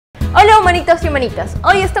Hola humanitos y humanitas,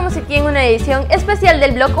 hoy estamos aquí en una edición especial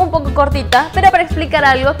del blog un poco cortita, pero para explicar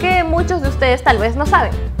algo que muchos de ustedes tal vez no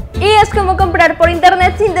saben. Y es cómo comprar por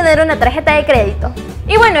internet sin tener una tarjeta de crédito.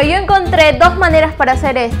 Y bueno, yo encontré dos maneras para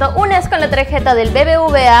hacer esto. Una es con la tarjeta del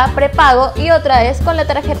BBVA prepago y otra es con la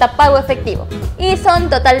tarjeta pago efectivo. Y son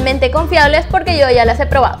totalmente confiables porque yo ya las he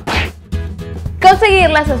probado.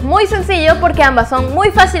 Conseguirlas es muy sencillo porque ambas son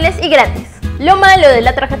muy fáciles y gratis. Lo malo de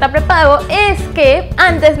la tarjeta prepago es que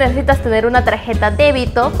antes necesitas tener una tarjeta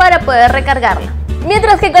débito para poder recargarla.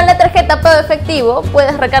 Mientras que con la tarjeta pago efectivo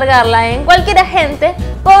puedes recargarla en cualquier agente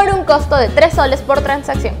por un costo de 3 soles por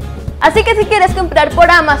transacción. Así que si quieres comprar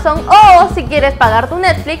por Amazon o si quieres pagar tu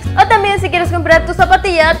Netflix o también si quieres comprar tu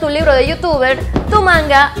zapatilla, tu libro de youtuber, tu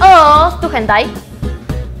manga o tu hentai,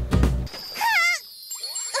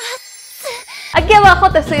 aquí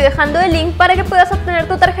abajo te estoy dejando el link para que puedas obtener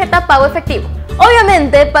tu tarjeta pago efectivo.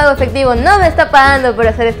 Obviamente pago efectivo no me está pagando por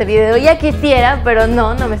hacer este video, ya quisiera, pero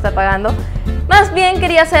no me está pagando. Más bien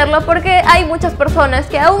quería hacerlo porque hay muchas personas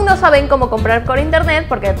que aún no saben cómo comprar por internet,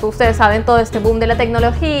 porque ustedes saben todo este boom de la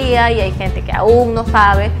tecnología y hay gente que aún no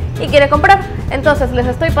sabe y quiere comprar. Entonces les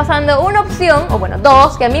estoy pasando una opción, o bueno,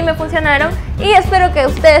 dos que a mí me funcionaron y espero que a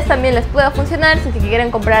ustedes también les pueda funcionar si quieren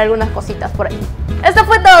comprar algunas cositas por ahí. Esto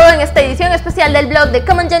fue todo en esta edición especial del blog de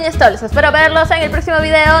Cómo, Gianny, todo. Espero verlos en el próximo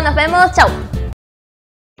video. Nos vemos. Chao.